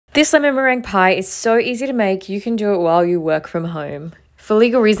This lemon meringue pie is so easy to make, you can do it while you work from home. For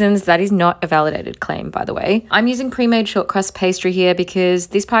legal reasons, that is not a validated claim, by the way. I'm using pre-made short crust pastry here because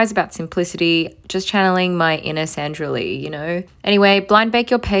this pie is about simplicity, just channeling my inner Sandra Lee, you know? Anyway, blind bake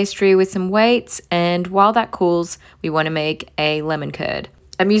your pastry with some weights, and while that cools, we want to make a lemon curd.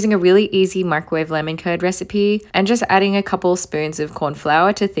 I'm using a really easy microwave lemon curd recipe and just adding a couple spoons of corn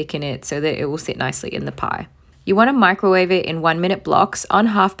flour to thicken it so that it will sit nicely in the pie. You want to microwave it in 1-minute blocks on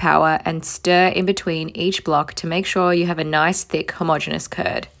half power and stir in between each block to make sure you have a nice thick homogeneous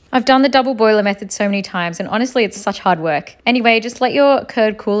curd. I've done the double boiler method so many times and honestly it's such hard work. Anyway, just let your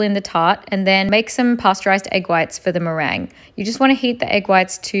curd cool in the tart and then make some pasteurized egg whites for the meringue. You just want to heat the egg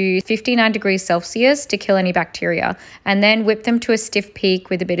whites to 59 degrees Celsius to kill any bacteria and then whip them to a stiff peak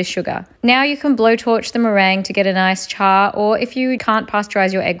with a bit of sugar. Now you can blowtorch the meringue to get a nice char, or if you can't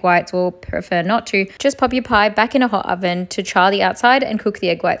pasteurize your egg whites or prefer not to, just pop your pie back in a hot oven to char the outside and cook the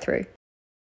egg white through.